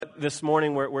This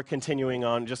morning, we're continuing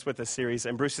on just with the series,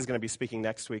 and Bruce is going to be speaking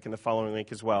next week and the following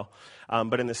week as well.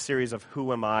 But in the series of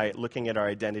Who Am I, looking at our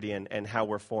identity and how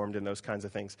we're formed and those kinds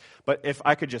of things. But if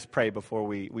I could just pray before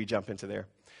we jump into there.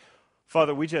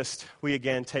 Father, we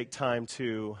again take time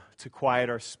to quiet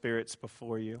our spirits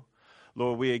before you.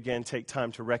 Lord, we again take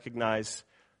time to recognize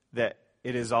that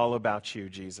it is all about you,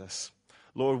 Jesus.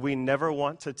 Lord, we never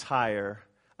want to tire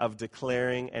of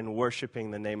declaring and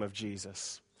worshiping the name of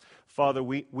Jesus. Father,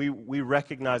 we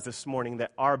recognize this morning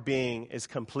that our being is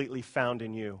completely found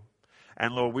in you.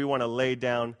 And Lord, we want to lay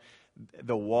down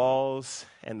the walls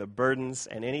and the burdens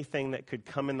and anything that could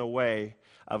come in the way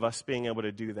of us being able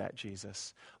to do that,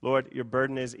 Jesus. Lord, your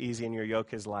burden is easy and your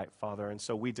yoke is light, Father. And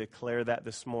so we declare that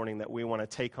this morning, that we want to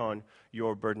take on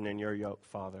your burden and your yoke,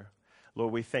 Father.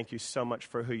 Lord, we thank you so much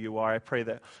for who you are. I pray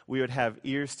that we would have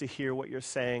ears to hear what you're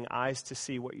saying, eyes to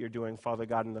see what you're doing, Father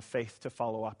God, and the faith to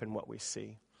follow up in what we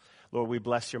see. Lord, we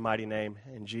bless your mighty name.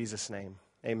 In Jesus' name,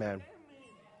 amen.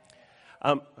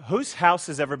 Whose house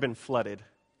has ever been flooded?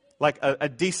 Like a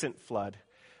decent flood.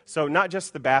 So not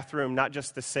just the bathroom, not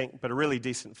just the sink, but a really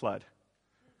decent flood.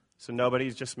 So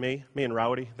nobody's just me and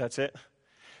Rowdy, that's it.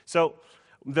 So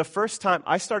the first time,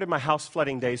 I started my house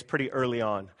flooding days pretty early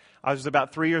on. I was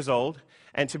about 3 years old,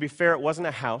 and to be fair, it wasn't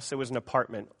a house, it was an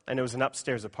apartment, and it was an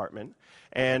upstairs apartment.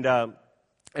 And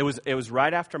it was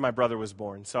right after my brother was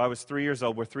born. So I was 3 years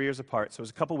old. We're 3 years apart. So it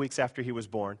was a couple weeks after he was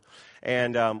born.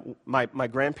 And my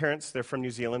grandparents, they're from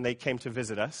New Zealand, they came to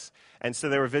visit us. And so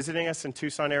they were visiting us in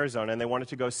Tucson, Arizona, and they wanted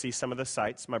to go see some of the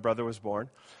sites. My brother was born.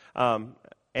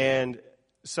 And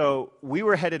so we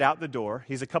were headed out the door.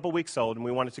 He's a couple weeks old, and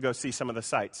we wanted to go see some of the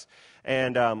sites.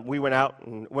 And we went out,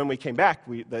 and when we came back,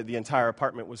 the entire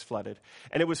apartment was flooded.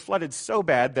 And it was flooded so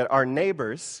bad that our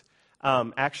neighbors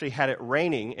actually had it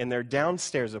raining in their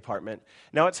downstairs apartment.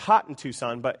 Now, it's hot in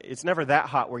Tucson, but it's never that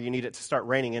hot where you need it to start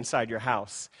raining inside your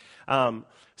house.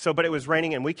 But it was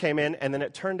raining, and we came in, and then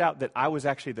it turned out that I was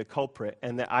actually the culprit,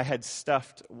 and that I had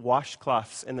stuffed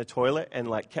washcloths in the toilet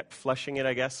and, kept flushing it,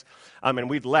 I guess. And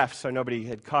we'd left, so nobody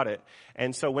had caught it.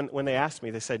 And so when they asked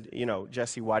me, they said,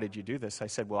 Jesse, why did you do this? I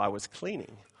said, well, I was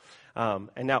cleaning.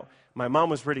 And now, my mom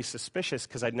was really suspicious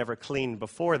because I'd never cleaned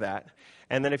before that.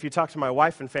 And then if you talk to my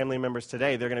wife and family members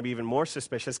today, they're going to be even more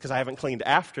suspicious because I haven't cleaned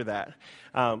after that.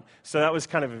 So that was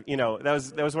kind of,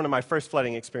 that was one of my first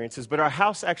flooding experiences. But our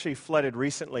house actually flooded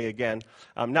recently again.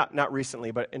 Not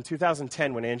recently, but in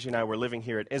 2010 when Angie and I were living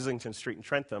here at Islington Street in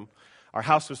Trentham, our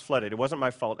house was flooded. It wasn't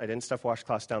my fault. I didn't stuff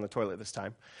washcloths down the toilet this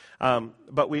time.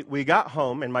 But we got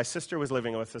home, and my sister was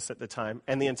living with us at the time,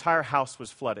 and the entire house was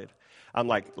flooded.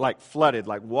 Flooded,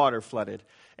 like water flooded.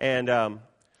 And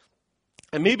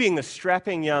me being the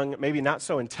strapping young, maybe not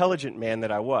so intelligent man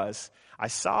that I was, I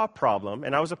saw a problem,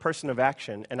 and I was a person of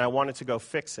action, and I wanted to go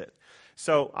fix it.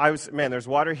 So there's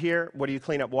water here. What do you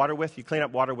clean up water with? You clean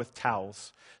up water with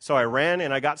towels. So I ran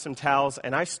and I got some towels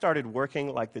and I started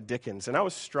working like the Dickens. And I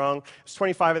was strong. I was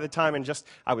 25 at the time, and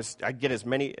I'd get as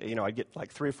many, I'd get like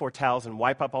 3 or 4 towels and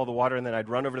wipe up all the water, and then I'd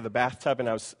run over to the bathtub, and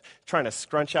I was trying to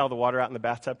scrunch all the water out in the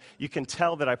bathtub. You can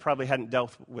tell that I probably hadn't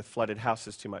dealt with flooded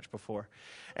houses too much before.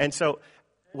 And so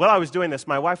while I was doing this,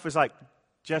 my wife was like,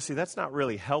 Jesse, that's not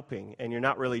really helping, and you're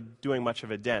not really doing much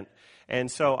of a dent. And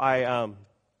so I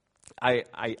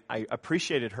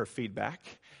appreciated her feedback,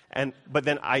 but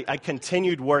then I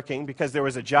continued working because there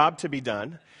was a job to be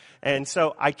done, and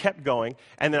so I kept going.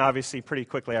 And then obviously pretty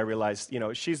quickly I realized,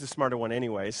 she's the smarter one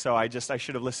anyway, so I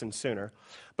should have listened sooner.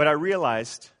 But I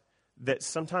realized that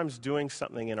sometimes doing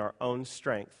something in our own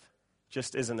strength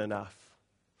just isn't enough.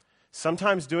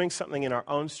 Sometimes doing something in our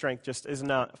own strength just isn't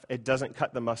enough. It doesn't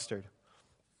cut the mustard.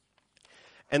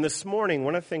 And this morning,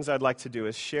 one of the things I'd like to do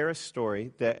is share a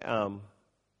story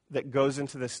that goes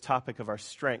into this topic of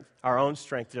our own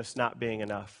strength just not being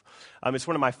enough. It's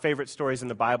one of my favorite stories in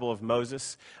the Bible of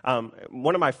Moses.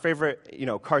 One of my favorite,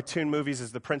 cartoon movies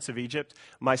is The Prince of Egypt.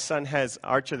 My son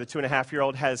Archer, the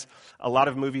 2.5-year-old, has a lot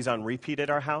of movies on repeat at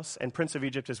our house, and Prince of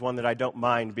Egypt is one that I don't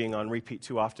mind being on repeat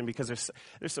too often because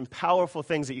there's some powerful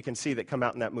things that you can see that come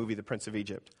out in that movie, The Prince of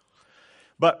Egypt.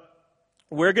 But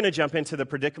we're going to jump into the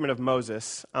predicament of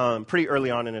Moses pretty early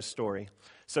on in his story.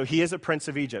 So he is a prince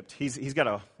of Egypt. He's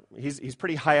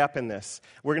pretty high up in this.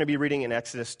 We're going to be reading in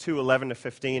Exodus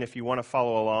 2:11-15 if you want to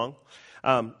follow along.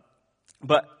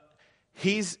 But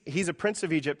he's a prince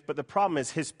of Egypt, but the problem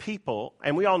is his people,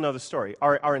 and we all know the story,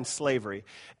 are in slavery.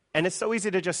 And it's so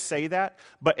easy to just say that,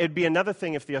 but it'd be another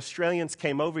thing if the Australians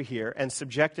came over here and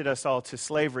subjected us all to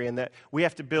slavery, and that we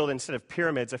have to build, instead of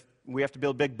pyramids, we have to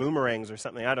build big boomerangs or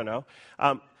something, I don't know.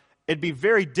 It'd be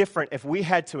very different if we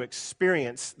had to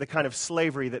experience the kind of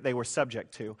slavery that they were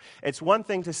subject to. It's one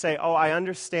thing to say, oh, I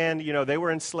understand, they were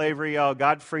in slavery, oh,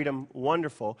 God freed them,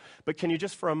 wonderful. But can you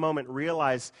just for a moment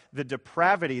realize the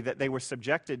depravity that they were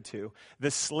subjected to,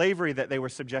 the slavery that they were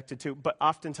subjected to, but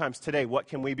oftentimes today, what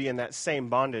can we be in that same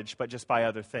bondage, but just by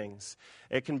other things?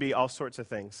 It can be all sorts of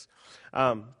things.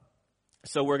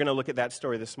 So we're going to look at that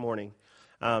story this morning.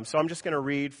 So I'm just going to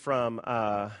read from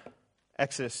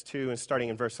Exodus 2 and starting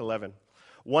in verse 11.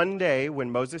 One day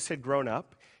when Moses had grown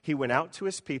up, he went out to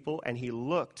his people and he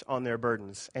looked on their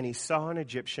burdens, and he saw an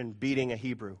Egyptian beating a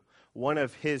Hebrew, one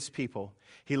of his people.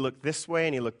 He looked this way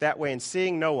and he looked that way, and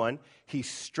seeing no one, he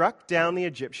struck down the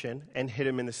Egyptian and hid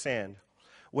him in the sand.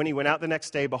 When he went out the next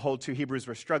day, behold, two Hebrews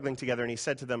were struggling together, and he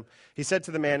said to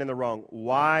the man in the wrong,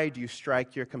 "Why do you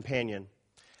strike your companion?"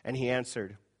 And he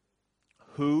answered,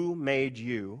 "Who made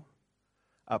you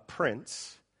a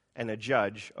prince and a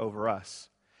judge over us?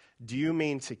 Do you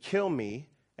mean to kill me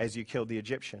as you killed the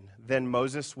Egyptian?" Then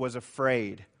Moses was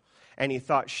afraid, and he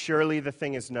thought, "Surely the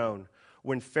thing is known."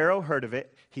 When Pharaoh heard of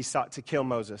it, he sought to kill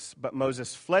Moses. But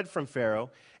Moses fled from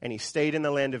Pharaoh, and he stayed in the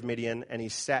land of Midian, and he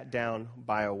sat down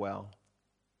by a well.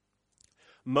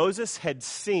 Moses had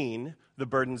seen the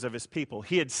burdens of his people.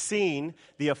 He had seen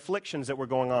the afflictions that were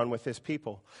going on with his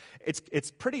people. It's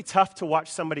pretty tough to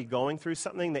watch somebody going through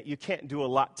something that you can't do a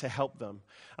lot to help them.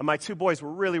 My two boys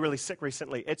were really, really sick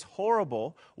recently. It's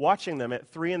horrible watching them at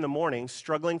 3 a.m,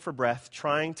 struggling for breath,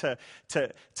 trying to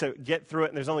get through it.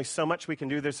 And there's only so much we can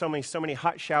do. There's so many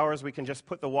hot showers. We can just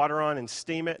put the water on and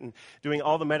steam it, and doing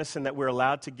all the medicine that we're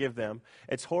allowed to give them.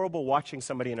 It's horrible watching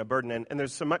somebody in a burden. And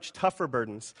there's so much tougher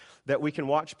burdens that we can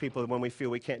watch people when we feel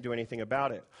we can't do anything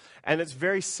about it. And it's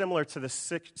very similar to the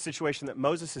situation that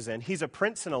Moses is in. He's a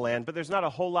prince in a land, but there's not a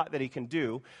whole lot that he can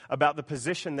do about the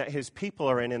position that his people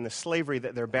are in the slavery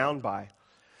that they're bound by.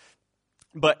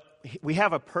 But we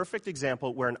have a perfect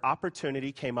example where an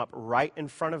opportunity came up right in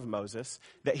front of Moses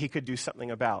that he could do something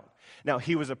about. Now,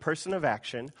 he was a person of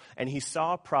action, and he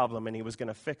saw a problem, and he was going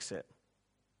to fix it.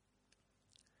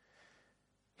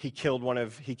 He killed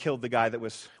the guy that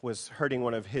was hurting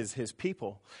one of his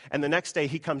people. And the next day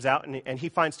he comes out and he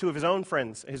finds 2 of his own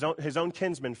friends, his own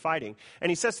kinsmen fighting.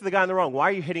 And he says to the guy in the wrong, "Why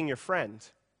are you hitting your friend?"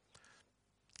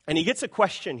 And he gets a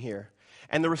question here.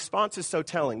 And the response is so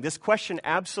telling. This question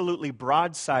absolutely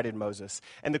broadsided Moses.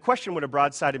 And the question would have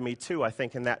broadsided me too, I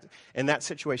think, in that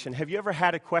situation. Have you ever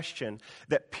had a question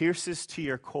that pierces to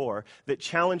your core, that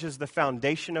challenges the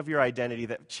foundation of your identity,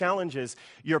 that challenges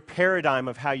your paradigm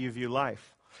of how you view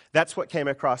life? That's what came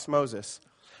across Moses.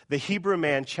 The Hebrew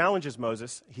man challenges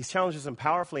Moses. He challenges him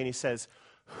powerfully, and he says,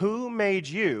 "Who made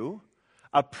you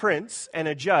a prince and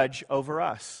a judge over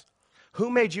us?" Who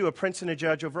made you a prince and a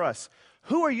judge over us?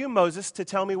 Who are you, Moses, to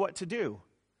tell me what to do?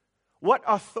 What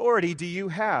authority do you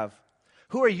have?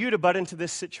 Who are you to butt into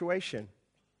this situation?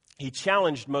 He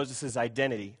challenged Moses'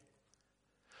 identity.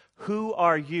 Who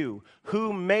are you?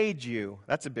 Who made you?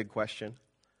 That's a big question.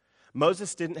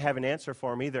 Moses didn't have an answer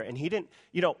for him either, and he didn't,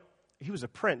 he was a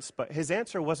prince, but his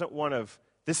answer wasn't one of,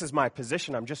 "This is my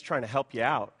position, I'm just trying to help you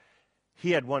out."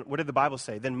 He had one, what did the Bible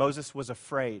say? Then Moses was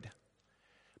afraid.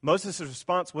 Moses'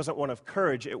 response wasn't one of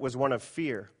courage, it was one of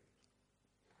fear.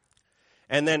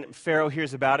 And then Pharaoh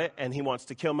hears about it, and he wants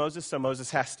to kill Moses, so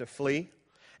Moses has to flee.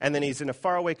 And then he's in a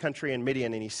faraway country in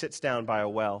Midian, and he sits down by a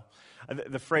well.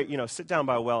 The phrase, sit down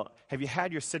by a well. Have you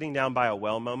had your sitting down by a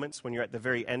well moments when you're at the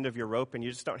very end of your rope and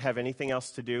you just don't have anything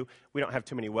else to do? We don't have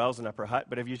too many wells in Upper Hutt,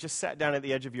 but have you just sat down at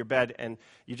the edge of your bed and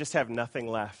you just have nothing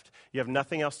left? You have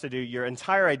nothing else to do. Your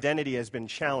entire identity has been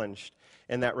challenged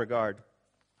in that regard.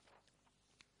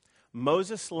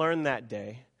 Moses learned that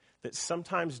day that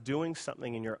sometimes doing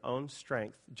something in your own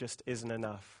strength just isn't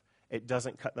enough. It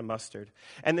doesn't cut the mustard.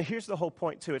 And here's the whole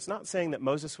point, too. It's not saying that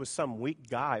Moses was some weak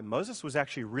guy. Moses was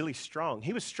actually really strong.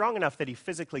 He was strong enough that he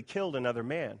physically killed another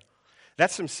man.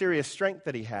 That's some serious strength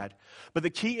that he had. But the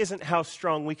key isn't how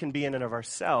strong we can be in and of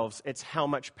ourselves. It's how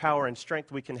much power and strength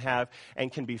we can have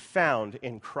and can be found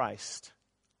in Christ.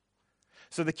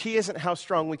 So the key isn't how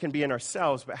strong we can be in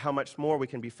ourselves, but how much more we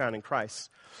can be found in Christ.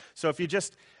 So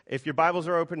if your Bibles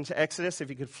are open to Exodus, if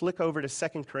you could flick over to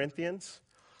 2 Corinthians,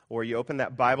 or you open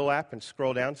that Bible app and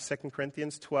scroll down to 2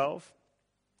 Corinthians 12.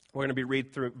 We're going to be reading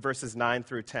through verses 9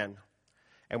 through 10.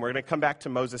 And we're going to come back to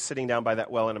Moses sitting down by that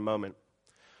well in a moment.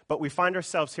 But we find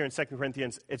ourselves here in 2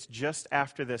 Corinthians, it's just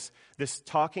after this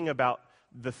talking about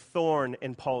the thorn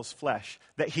in Paul's flesh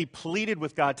that he pleaded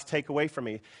with God to take away from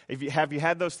me. Have you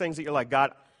had those things that you're like,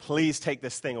 "God, please take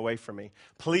this thing away from me.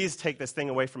 Please take this thing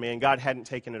away from me," and God hadn't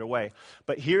taken it away.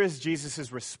 But here is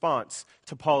Jesus' response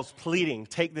to Paul's pleading,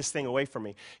 "Take this thing away from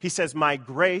me." He says, "My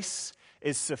grace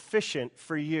is sufficient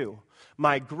for you.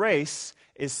 My grace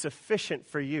is sufficient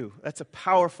for you. That's a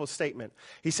powerful statement.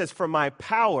 He says, for my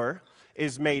power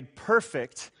is made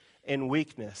perfect in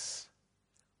weakness.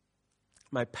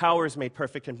 My power is made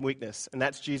perfect in weakness. And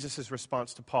that's Jesus'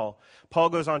 response to Paul. Paul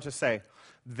goes on to say,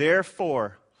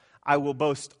 therefore, I will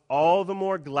boast all the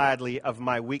more gladly of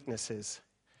my weaknesses,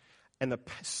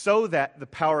 so that the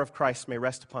power of Christ may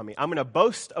rest upon me. I'm going to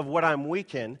boast of what I'm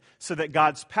weak in so that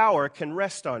God's power can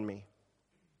rest on me.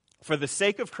 For the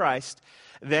sake of Christ,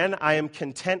 then I am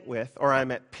content with, or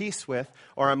I'm at peace with,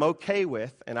 or I'm okay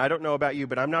with, and I don't know about you,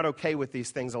 but I'm not okay with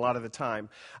these things a lot of the time.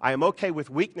 I am okay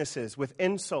with weaknesses, with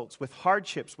insults, with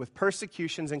hardships, with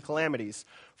persecutions and calamities.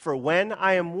 For when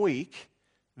I am weak,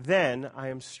 then I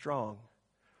am strong.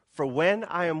 For when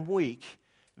I am weak,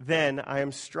 then I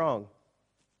am strong.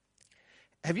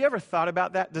 Have you ever thought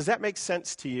about that? Does that make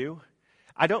sense to you?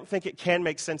 I don't think it can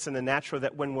make sense in the natural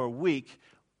that when we're weak,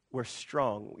 we're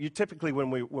strong. Typically,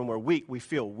 when we're weak, we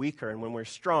feel weaker. And when we're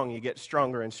strong, you get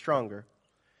stronger and stronger.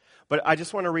 But I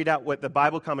just want to read out what the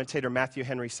Bible commentator Matthew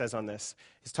Henry says on this.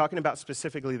 He's talking about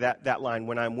specifically that line,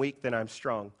 when I'm weak, then I'm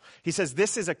strong. He says,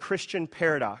 this is a Christian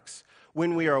paradox.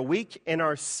 When we are weak in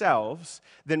ourselves,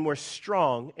 then we're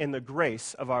strong in the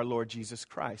grace of our Lord Jesus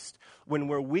Christ. When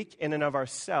we're weak in and of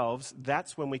ourselves,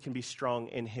 that's when we can be strong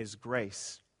in His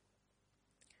grace.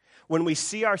 When we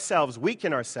see ourselves weak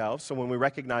in ourselves, so when we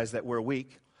recognize that we're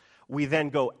weak, we then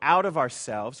go out of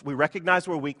ourselves. We recognize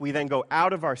we're weak. We then go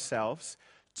out of ourselves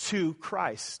to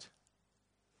Christ.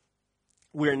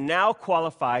 We're now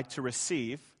qualified to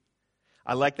receive.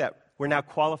 I like that. We're now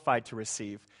qualified to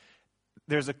receive.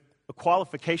 There's a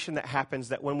qualification that happens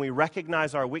that when we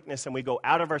recognize our weakness and we go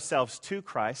out of ourselves to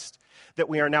Christ, that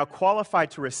we are now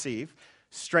qualified to receive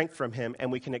strength from Him,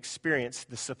 and we can experience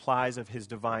the supplies of His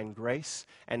divine grace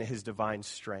and His divine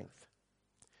strength.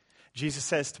 Jesus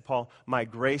says to Paul, my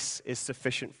grace is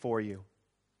sufficient for you.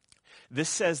 This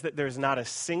says that there's not a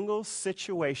single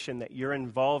situation that you're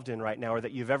involved in right now or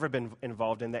that you've ever been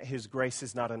involved in that His grace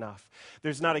is not enough.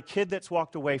 There's not a kid that's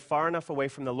walked away far enough away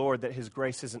from the Lord that His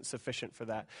grace isn't sufficient for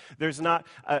that. There's not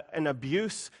an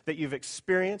abuse that you've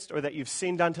experienced or that you've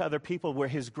seen done to other people where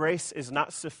His grace is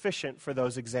not sufficient for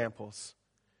those examples.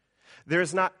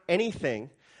 There's not anything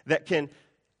that can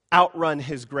outrun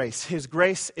His grace. His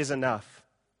grace is enough.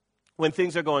 When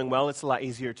things are going well, it's a lot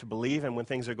easier to believe, and when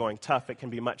things are going tough, it can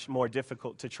be much more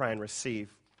difficult to try and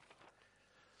receive.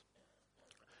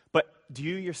 But do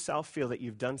you yourself feel that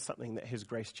you've done something that His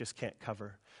grace just can't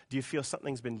cover? Do you feel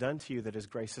something's been done to you that His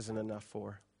grace isn't enough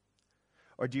for?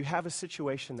 Or do you have a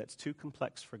situation that's too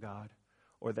complex for God,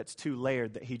 or that's too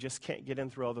layered that He just can't get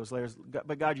in through all those layers?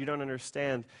 But God, you don't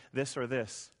understand this or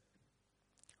this.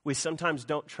 We sometimes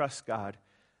don't trust God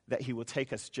that He will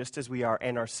take us just as we are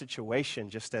and our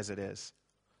situation just as it is.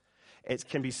 It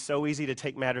can be so easy to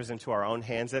take matters into our own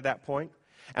hands at that point,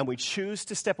 and we choose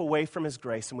to step away from His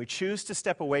grace, and we choose to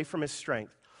step away from His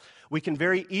strength. We can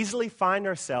very easily find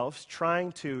ourselves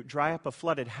trying to dry up a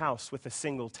flooded house with a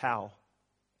single towel.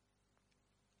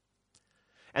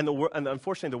 And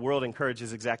unfortunately, the world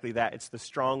encourages exactly that. It's the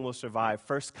strong will survive.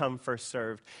 First come, first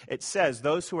served. It says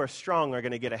those who are strong are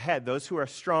going to get ahead. Those who are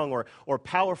strong or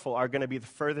powerful are going to be the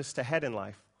furthest ahead in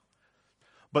life.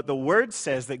 But the Word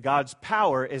says that God's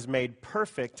power is made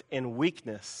perfect in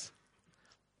weakness.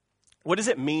 What does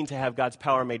it mean to have God's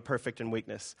power made perfect in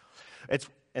weakness?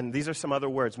 And these are some other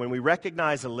words. When we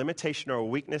recognize a limitation or a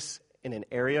weakness in an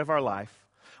area of our life,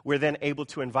 we're then able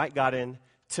to invite God in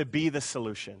to be the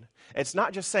solution. It's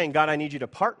not just saying, God, I need you to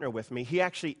partner with me. He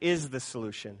actually is the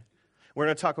solution. We're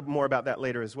going to talk more about that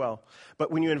later as well.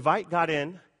 But when you invite God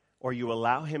in, or you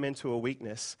allow Him into a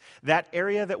weakness, that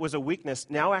area that was a weakness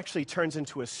now actually turns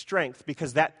into a strength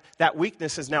because that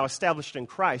weakness is now established in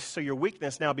Christ. So your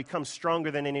weakness now becomes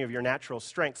stronger than any of your natural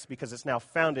strengths because it's now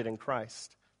founded in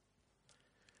Christ.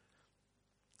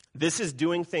 This is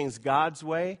doing things God's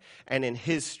way and in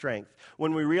His strength.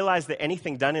 When we realize that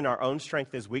anything done in our own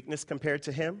strength is weakness compared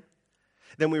to Him,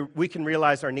 then we can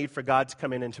realize our need for God to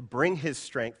come in and to bring His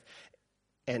strength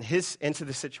and into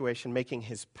the situation, making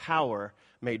His power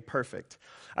made perfect.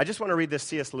 I just want to read this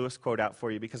C.S. Lewis quote out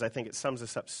for you because I think it sums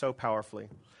this up so powerfully.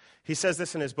 He says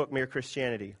this in his book, Mere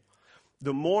Christianity.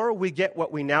 The more we get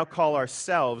what we now call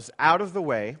ourselves out of the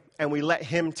way and we let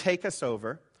Him take us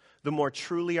over, the more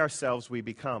truly ourselves we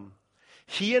become.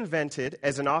 He invented,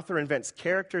 as an author invents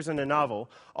characters in a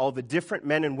novel, all the different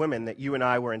men and women that you and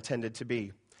I were intended to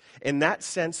be. In that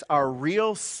sense, our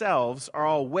real selves are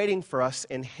all waiting for us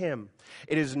in Him.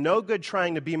 It is no good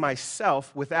trying to be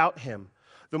myself without Him.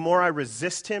 The more I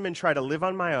resist him and try to live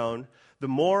on my own, the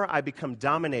more I become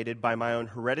dominated by my own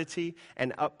heredity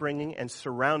and upbringing and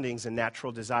surroundings and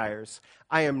natural desires.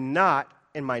 I am not,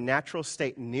 in my natural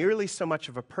state, nearly so much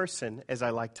of a person as I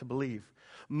like to believe.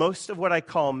 Most of what I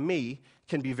call me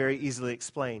can be very easily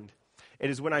explained. It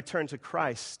is when I turn to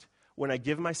Christ, when I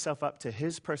give myself up to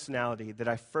his personality, that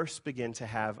I first begin to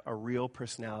have a real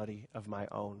personality of my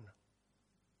own.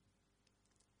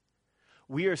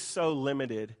 We are so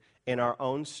limited in our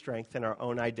own strength and our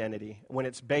own identity when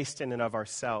it's based in and of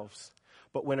ourselves.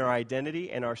 But when our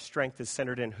identity and our strength is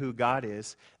centered in who God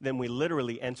is, then we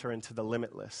literally enter into the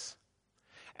limitless.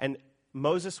 And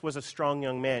Moses was a strong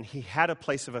young man. He had a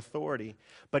place of authority,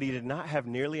 but he did not have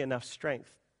nearly enough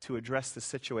strength to address the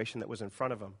situation that was in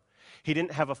front of him. He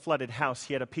didn't have a flooded house.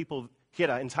 He had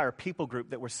an entire people group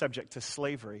that were subject to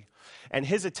slavery. And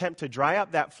his attempt to dry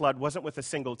up that flood wasn't with a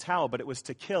single towel, but it was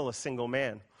to kill a single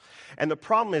man. And the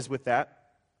problem is with that,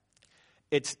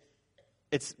 it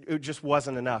just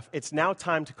wasn't enough. It's now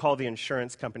time to call the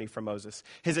insurance company for Moses.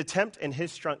 His attempt and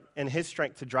his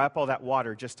strength to dry up all that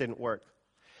water just didn't work.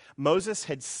 Moses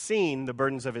had seen the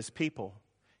burdens of his people.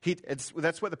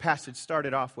 That's what the passage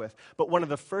started off with. But one of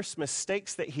the first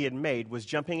mistakes that he had made was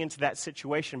jumping into that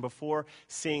situation before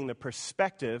seeing the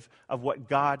perspective of what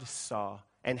God saw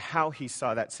and how he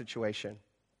saw that situation.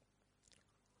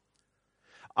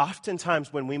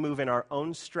 Oftentimes when we move in our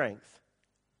own strength,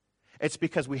 it's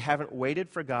because we haven't waited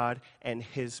for God and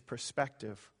his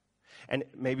perspective. And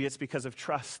maybe it's because of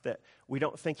trust that we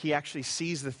don't think he actually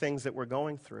sees the things that we're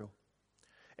going through.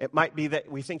 It might be that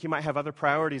we think he might have other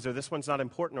priorities, or this one's not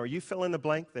important, or you fill in the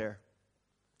blank there.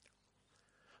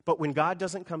 But when God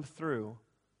doesn't come through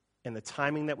in the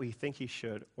timing that we think he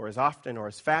should, or as often or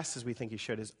as fast as we think he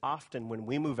should, is often when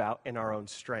we move out in our own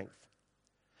strength.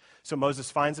 So Moses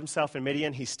finds himself in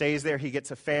Midian. He stays there. He gets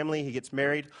a family. He gets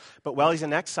married. But while he's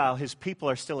in exile, his people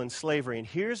are still in slavery. And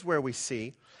here's where we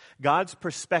see God's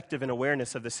perspective and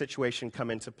awareness of the situation come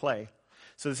into play.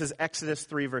 So this is Exodus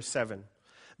 3, verse 7.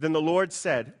 Then the Lord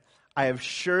said, I have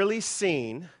surely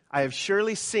seen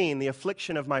the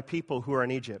affliction of my people who are in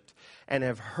Egypt, and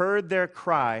have heard their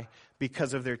cry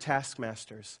because of their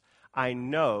taskmasters. I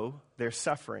know their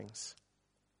sufferings.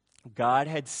 God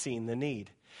had seen the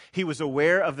need. He was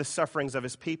aware of the sufferings of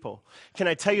his people. Can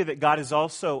I tell you that God is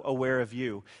also aware of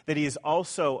you, that he is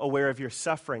also aware of your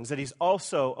sufferings, that he's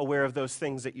also aware of those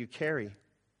things that you carry?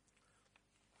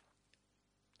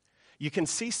 You can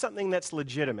see something that's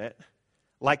legitimate,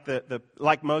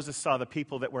 like Moses saw the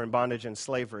people that were in bondage and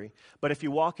slavery. But if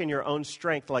you walk in your own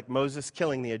strength, like Moses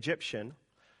killing the Egyptian,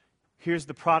 here's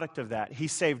the product of that. He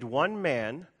saved one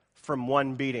man from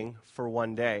one beating for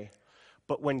one day.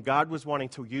 But when God was wanting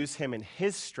to use him in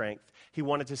his strength, he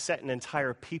wanted to set an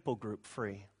entire people group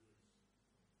free.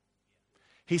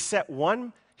 He freed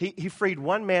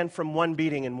one man from one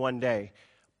beating in one day.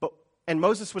 And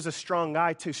Moses was a strong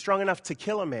guy too, strong enough to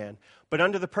kill a man. But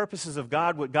under the purposes of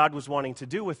God, what God was wanting to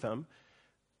do with him,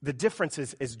 the difference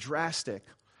is drastic.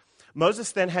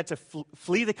 Moses then had to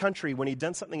flee the country when he'd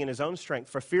done something in his own strength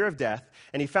for fear of death,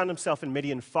 and he found himself in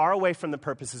Midian far away from the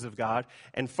purposes of God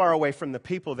and far away from the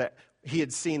people that he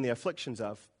had seen the afflictions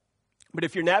of. But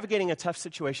if you're navigating a tough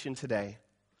situation today,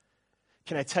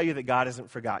 can I tell you that God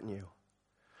hasn't forgotten you?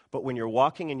 But when you're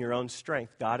walking in your own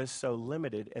strength, God is so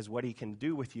limited as what he can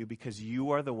do with you because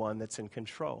you are the one that's in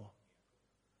control.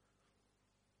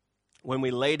 When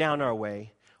we lay down our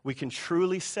way, we can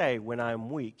truly say, when I'm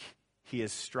weak, he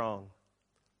is strong.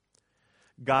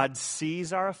 God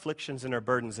sees our afflictions and our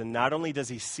burdens, and not only does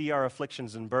he see our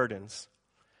afflictions and burdens,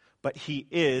 but he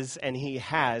is and he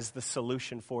has the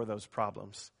solution for those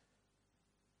problems.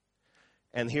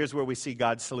 And here's where we see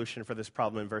God's solution for this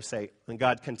problem in verse 8. When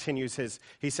God continues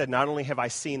he said, not only have I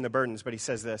seen the burdens, but he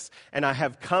says this, and I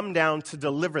have come down to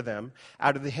deliver them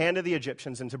out of the hand of the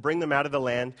Egyptians and to bring them out of the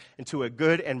land into a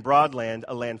good and broad land,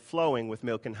 a land flowing with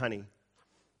milk and honey.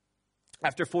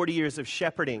 After 40 years of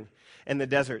shepherding in the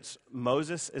deserts,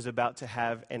 Moses is about to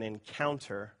have an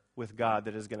encounter with God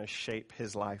that is going to shape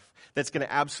his life, that's going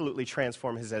to absolutely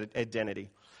transform his identity.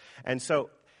 And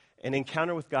so an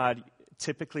encounter with God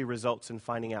typically results in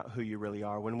finding out who you really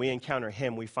are. When we encounter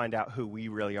him, we find out who we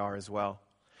really are as well.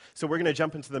 So we're going to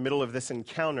jump into the middle of this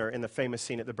encounter in the famous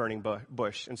scene at the burning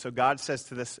bush. And so God says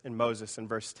to this in Moses in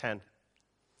verse 10.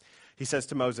 He says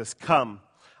to Moses, come,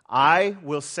 I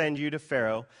will send you to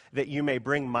Pharaoh that you may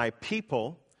bring my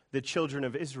people, the children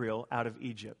of Israel, out of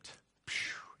Egypt.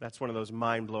 That's one of those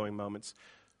mind-blowing moments.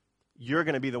 You're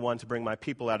going to be the one to bring my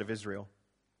people out of Israel.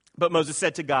 But Moses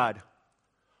said to God,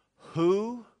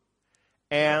 who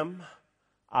am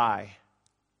I?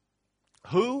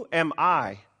 Who am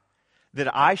I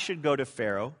that I should go to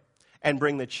Pharaoh and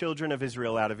bring the children of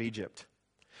Israel out of Egypt.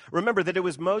 Remember that it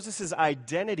was Moses'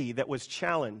 identity that was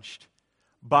challenged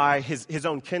by his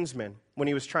own kinsmen when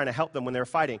he was trying to help them when they were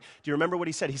fighting. Do you remember what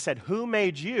he said? He said, "Who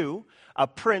made you a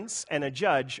prince and a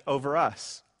judge over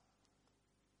us?"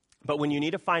 But when you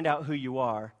need to find out who you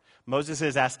are, Moses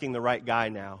is asking the right guy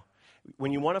now.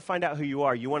 When you want to find out who you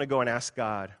are, you want to go and ask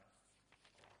God.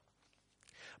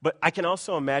 But I can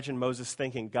also imagine Moses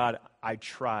thinking, God, I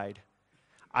tried.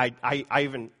 I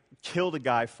even killed a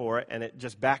guy for it, and it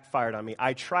just backfired on me.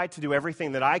 I tried to do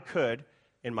everything that I could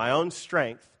in my own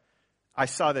strength. I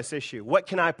saw this issue. What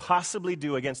can I possibly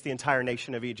do against the entire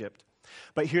nation of Egypt?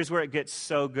 But here's where it gets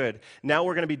so good. Now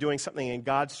we're going to be doing something in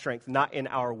God's strength, not in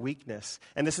our weakness.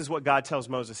 And this is what God tells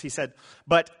Moses. He said,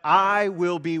 "But I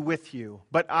will be with you.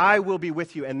 But I will be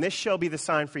with you. And this shall be the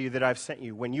sign for you that I've sent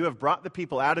you. When you have brought the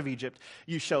people out of Egypt,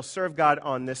 you shall serve God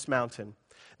on this mountain."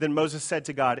 Then Moses said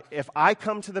to God, "If I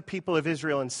come to the people of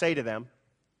Israel and say to them,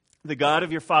 'The God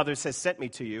of your fathers has sent me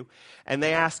to you,' and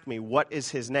they ask me, 'What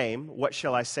is his name?' what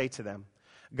shall I say to them?"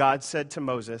 God said to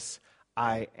Moses,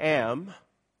 "I am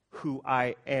who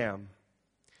I am."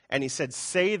 And he said,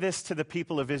 "Say this to the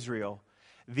people of Israel,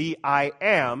 'The I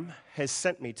am has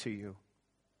sent me to you.'"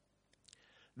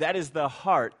 That is the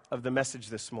heart of the message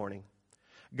this morning.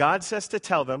 God says to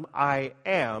tell them, "I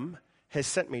am has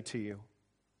sent me to you."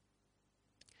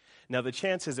 Now, the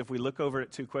chance is if we look over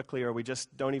it too quickly or we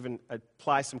just don't even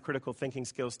apply some critical thinking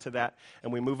skills to that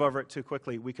and we move over it too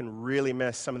quickly, we can really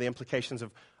miss some of the implications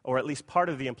of, or at least part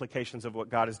of the implications of what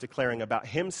God is declaring about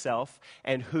himself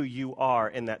and who you are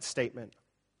in that statement.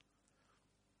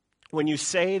 When you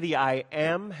say the I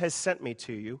am has sent me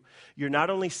to you, you're not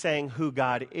only saying who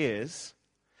God is,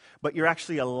 but you're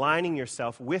actually aligning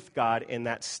yourself with God in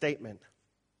that statement.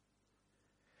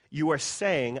 You are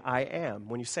saying, I am.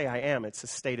 When you say I am, it's a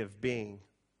state of being.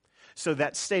 So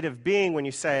that state of being, when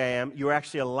you say I am, you're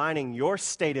actually aligning your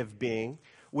state of being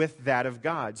with that of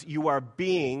God's. You are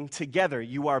being together.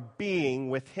 You are being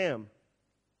with him.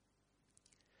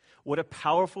 What a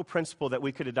powerful principle that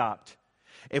we could adopt.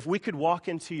 If we could walk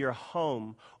into your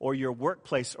home or your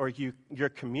workplace or your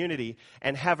community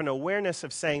and have an awareness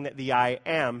of saying that the I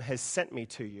am has sent me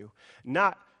to you.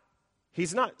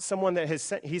 He's not someone that has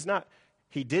sent,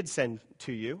 he did send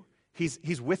to you.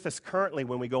 He's with us currently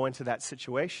when we go into that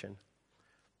situation.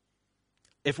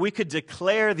 If we could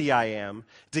declare the I am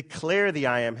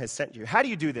has sent you. How do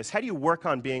you do this? How do you work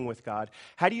on being with God?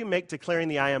 How do you make declaring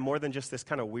the I am more than just this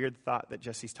kind of weird thought that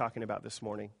Jesse's talking about this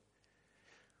morning?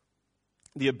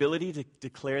 The ability to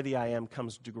declare the I am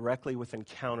comes directly with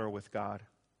encounter with God.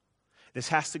 This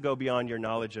has to go beyond your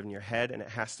knowledge in your head, and it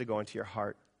has to go into your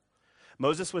heart.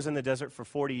 Moses was in the desert for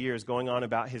 40 years, going on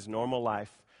about his normal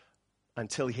life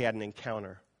until he had an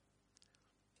encounter.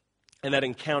 And that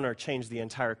encounter changed the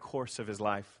entire course of his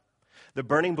life. The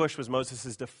burning bush was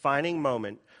Moses' defining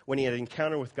moment when he had an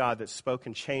encounter with God that spoke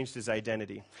and changed his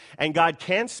identity. And God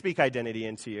can speak identity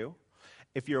into you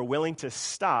if you're willing to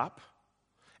stop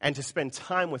and to spend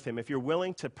time with him, if you're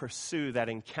willing to pursue that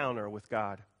encounter with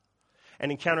God.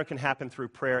 An encounter can happen through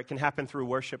prayer. It can happen through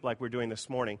worship like we're doing this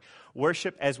morning.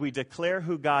 Worship, as we declare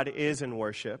who God is in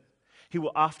worship, he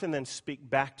will often then speak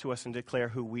back to us and declare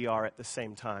who we are at the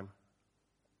same time.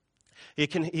 He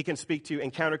can speak to you.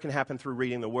 Encounter can happen through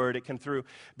reading the Word. It can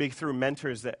be through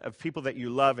mentors of people that you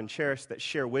love and cherish that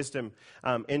share wisdom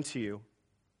into you.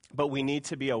 But we need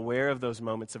to be aware of those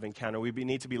moments of encounter. We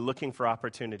need to be looking for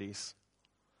opportunities.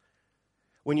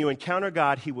 When you encounter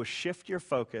God, he will shift your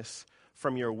focus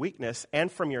from your weakness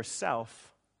and from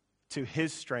yourself to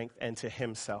his strength and to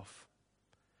himself.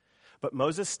 But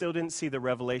Moses still didn't see the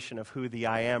revelation of who the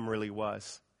I am really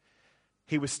was.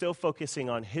 He was still focusing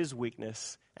on his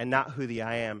weakness and not who the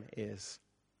I am is.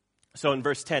 So in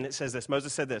verse 10 it says this,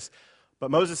 Moses said this,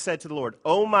 "But Moses said to the Lord,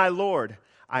 'O my Lord,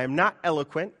 I am not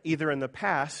eloquent either in the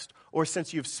past or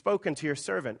since you've spoken to your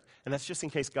servant.'" And that's just in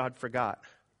case God forgot.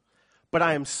 "But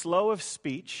I am slow of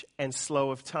speech and slow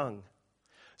of tongue."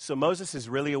 So Moses is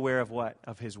really aware of what?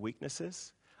 Of his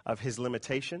weaknesses, of his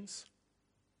limitations,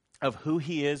 of who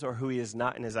he is or who he is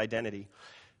not in his identity.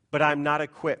 "But I'm not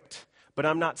equipped, but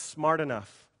I'm not smart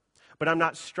enough, but I'm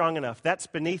not strong enough. That's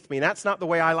beneath me. That's not the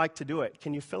way I like to do it."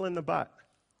 Can you fill in the but?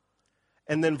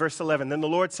 And then verse 11, "Then the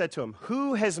Lord said to him,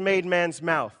 'Who has made man's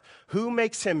mouth? Who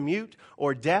makes him mute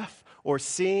or deaf or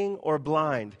seeing or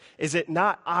blind? Is it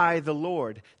not I, the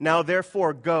Lord? Now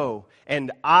therefore go,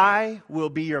 and I will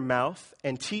be your mouth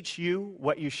and teach you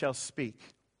what you shall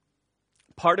speak.'"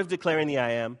 Part of declaring the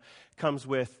I am comes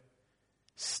with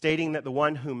stating that the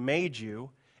one who made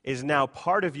you is now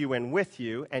part of you and with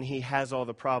you, and he has all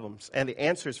the problems and the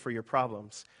answers for your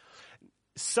problems.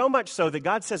 So much so that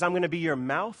God says, I'm going to be your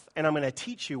mouth and I'm going to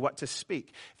teach you what to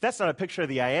speak. If that's not a picture of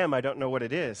the I am, I don't know what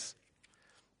it is.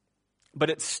 But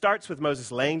it starts with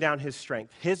Moses laying down his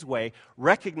strength, his way,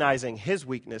 recognizing his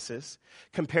weaknesses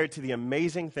compared to the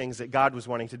amazing things that God was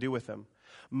wanting to do with him.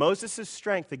 Moses'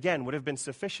 strength, again, would have been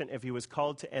sufficient if he was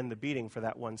called to end the beating for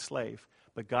that one slave.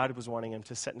 But God was wanting him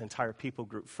to set an entire people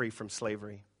group free from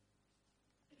slavery.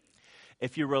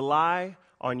 If you rely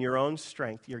on your own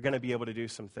strength, you're going to be able to do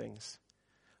some things.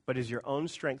 But is your own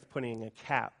strength putting a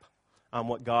cap on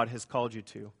what God has called you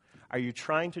to? Are you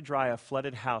trying to dry a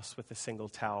flooded house with a single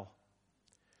towel?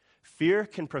 Fear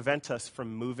can prevent us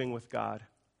from moving with God.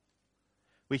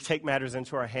 We take matters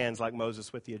into our hands like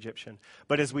Moses with the Egyptian.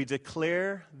 But as we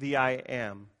declare the I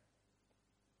am,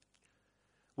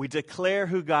 we declare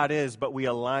who God is, but we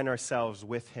align ourselves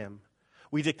with him.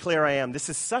 We declare I am. This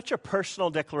is such a personal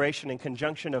declaration in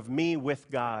conjunction of me with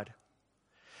God.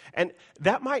 And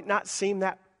that might not seem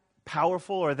that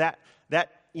powerful or that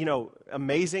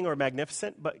amazing or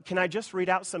magnificent, but can I just read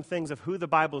out some things of who the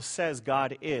Bible says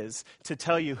God is to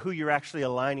tell you who you're actually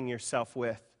aligning yourself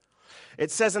with? It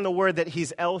says in the Word that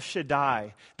he's El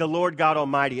Shaddai, the Lord God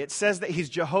Almighty. It says that he's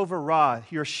Jehovah Ra,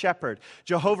 your shepherd.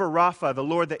 Jehovah Rapha, the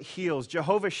Lord that heals.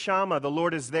 Jehovah Shammah, the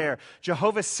Lord is there.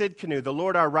 Jehovah Sidkenu, the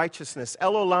Lord our righteousness.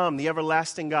 El Olam, the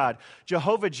everlasting God.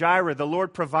 Jehovah Jireh, the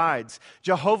Lord provides.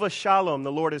 Jehovah Shalom,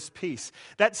 the Lord is peace.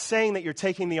 That's saying that you're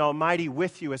taking the Almighty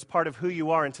with you as part of who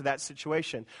you are into that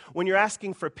situation. When you're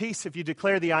asking for peace, if you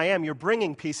declare the I am, you're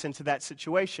bringing peace into that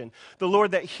situation. The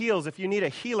Lord that heals, if you need a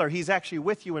healer, he's actually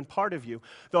with you and part of you.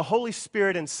 The Holy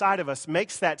Spirit inside of us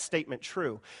makes that statement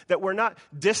true, that we're not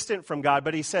distant from God,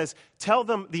 but he says, tell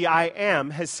them the I am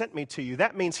has sent me to you.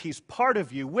 That means he's part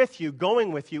of you, with you,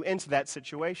 going with you into that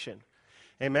situation.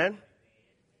 Amen?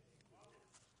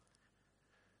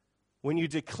 When you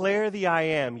declare the I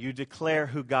am, you declare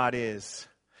who God is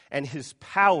and his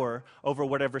power over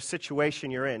whatever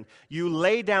situation you're in. You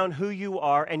lay down who you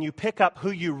are and you pick up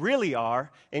who you really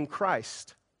are in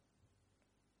Christ.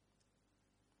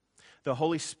 The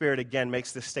Holy Spirit, again,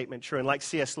 makes this statement true. And like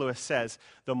C.S. Lewis says,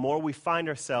 the more we find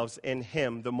ourselves in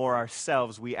him, the more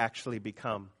ourselves we actually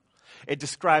become. It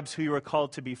describes who you were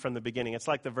called to be from the beginning. It's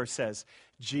like the verse says,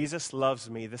 Jesus loves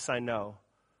me, this I know,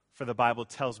 for the Bible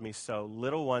tells me so.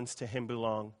 Little ones to him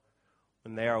belong.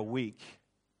 When they are weak,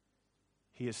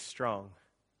 he is strong.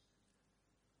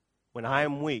 When I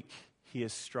am weak, he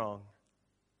is strong.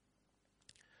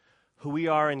 Who we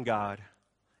are in God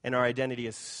and our identity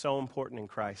is so important in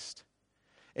Christ.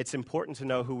 It's important to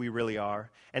know who we really are.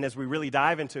 And as we really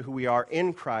dive into who we are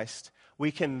in Christ,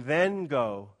 we can then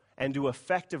go and do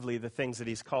effectively the things that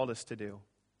he's called us to do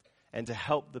and to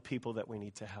help the people that we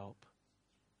need to help.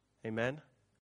 Amen?